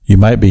you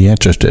might be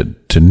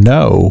interested to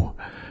know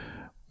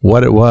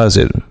what it was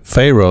that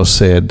Pharaoh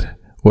said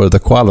were the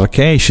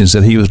qualifications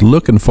that he was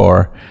looking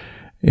for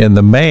in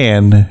the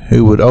man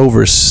who would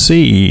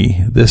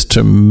oversee this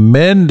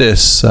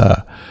tremendous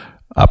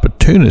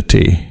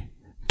opportunity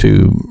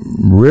to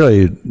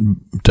really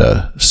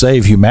to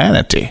save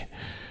humanity.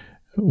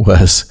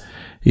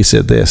 He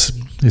said this.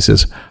 He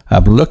says,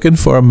 I'm looking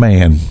for a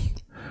man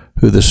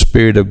who the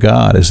Spirit of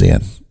God is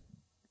in.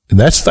 And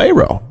that's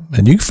Pharaoh.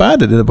 And you can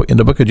find it in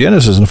the book of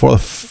Genesis in the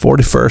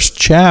 41st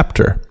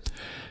chapter.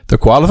 The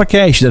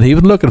qualification that he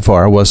was looking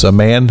for was a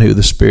man who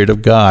the Spirit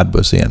of God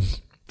was in.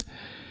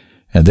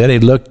 And then he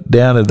looked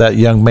down at that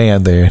young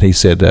man there and he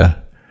said,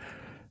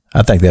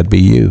 I think that'd be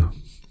you.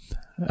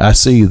 I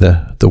see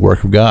the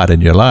work of God in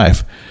your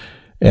life.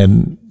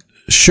 And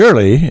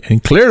surely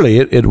and clearly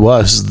it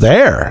was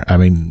there. I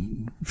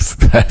mean,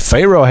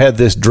 Pharaoh had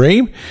this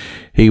dream.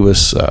 He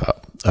was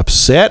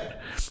upset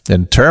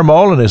and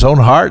turmoil in his own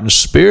heart and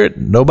spirit.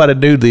 Nobody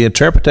knew the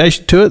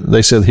interpretation to it.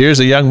 They said, here's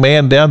a young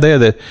man down there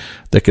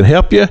that can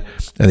help you.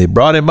 And they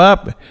brought him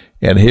up,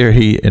 and here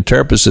he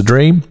interprets the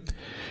dream.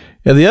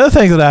 And the other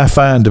thing that I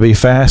find to be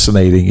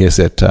fascinating is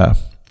that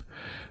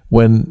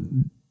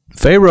when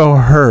Pharaoh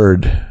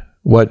heard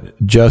what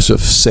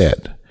Joseph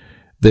said,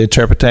 the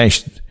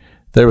interpretation,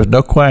 there was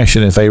no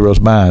question in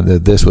Pharaoh's mind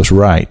that this was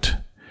right.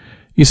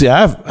 You see,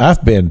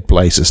 I've been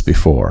places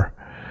before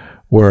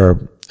where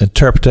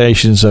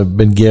interpretations have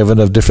been given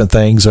of different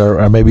things,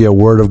 or maybe a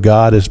word of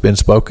God has been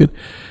spoken,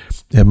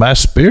 and my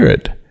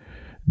spirit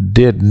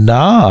did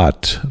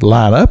not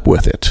line up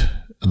with it.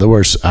 In other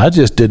words, I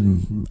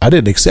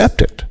didn't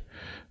accept it,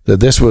 that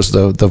this was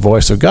the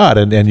voice of God.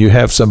 And you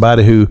have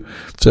somebody who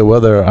said,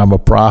 whether I'm a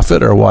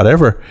prophet or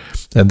whatever,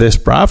 and this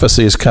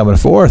prophecy is coming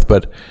forth,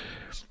 but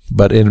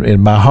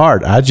in my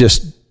heart, I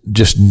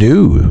just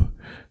knew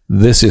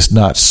this is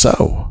not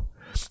so.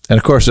 And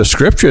of course, the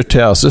scripture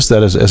tells us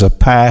that as a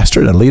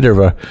pastor and a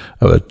leader of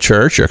a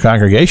church or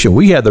congregation,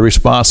 we have the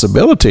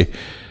responsibility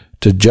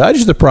to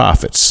judge the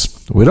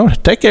prophets. We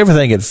don't take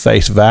everything at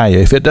face value.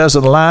 If it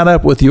doesn't line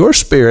up with your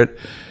spirit,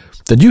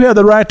 then you have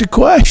the right to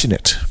question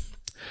it.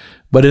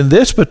 But in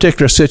this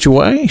particular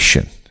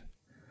situation,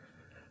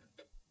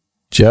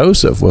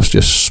 Joseph was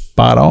just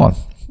spot on.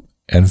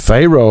 And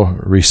Pharaoh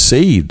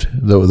received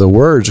the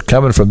words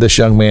coming from this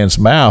young man's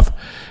mouth,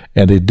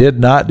 and he did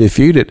not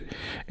defute it.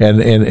 And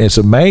it's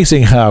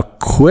amazing how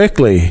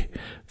quickly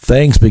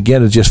things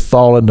begin to just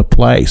fall into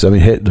place. I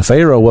mean,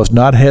 Pharaoh was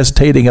not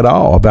hesitating at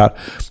all about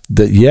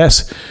that.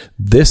 Yes,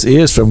 this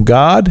is from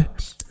God.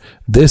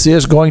 This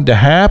is going to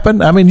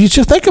happen. I mean, you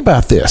just think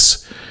about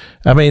this.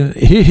 I mean,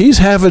 he's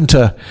having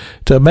to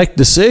make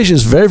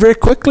decisions very, very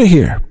quickly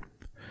here,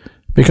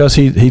 because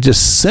he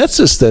just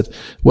senses that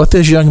what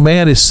this young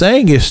man is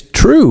saying is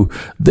true.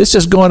 This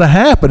is going to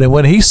happen. And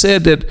when he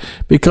said that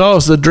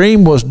because the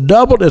dream was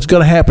doubled, it's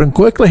going to happen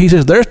quickly, he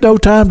says, there's no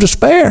time to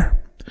spare.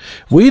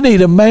 We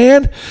need a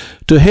man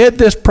to head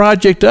this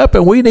project up,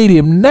 and we need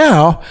him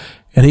now.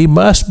 And he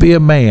must be a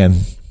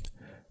man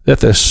that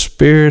the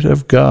Spirit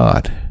of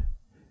God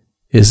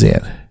is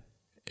in.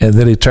 And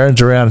then he turns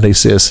around and he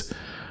says,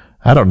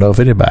 I don't know if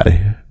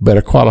anybody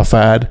better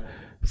qualified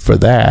for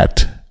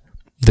that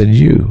than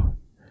you.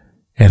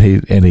 And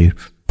he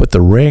put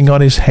the ring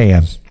on his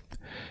hand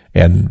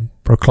and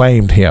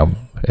proclaimed him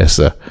as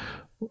the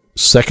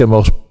second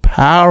most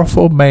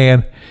powerful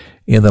man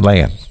in the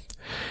land.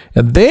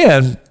 And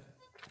then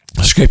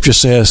the scripture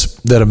says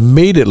that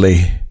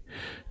immediately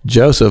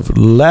Joseph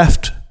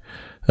left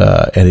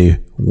and he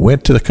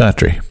went to the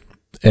country.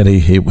 And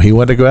he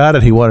wanted to go out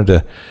and he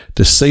wanted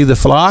to see the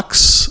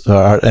flocks see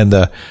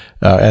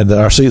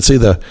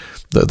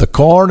the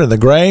corn and the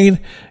grain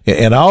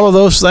and all of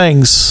those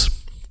things,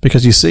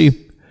 because you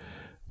see,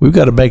 we've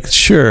got to make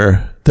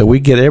sure that we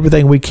get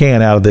everything we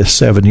can out of this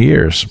 7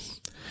 years.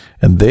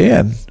 And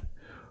then,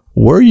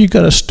 where are you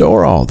going to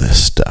store all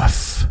this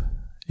stuff?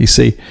 You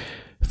see,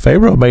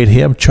 Pharaoh made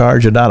him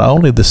charge of not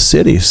only the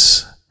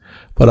cities,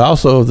 but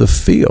also of the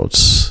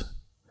fields.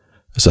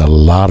 There's a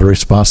lot of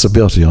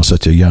responsibility on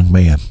such a young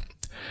man.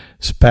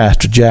 It's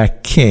Pastor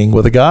Jack King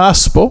with the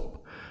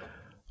gospel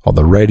on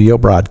the radio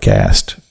broadcast.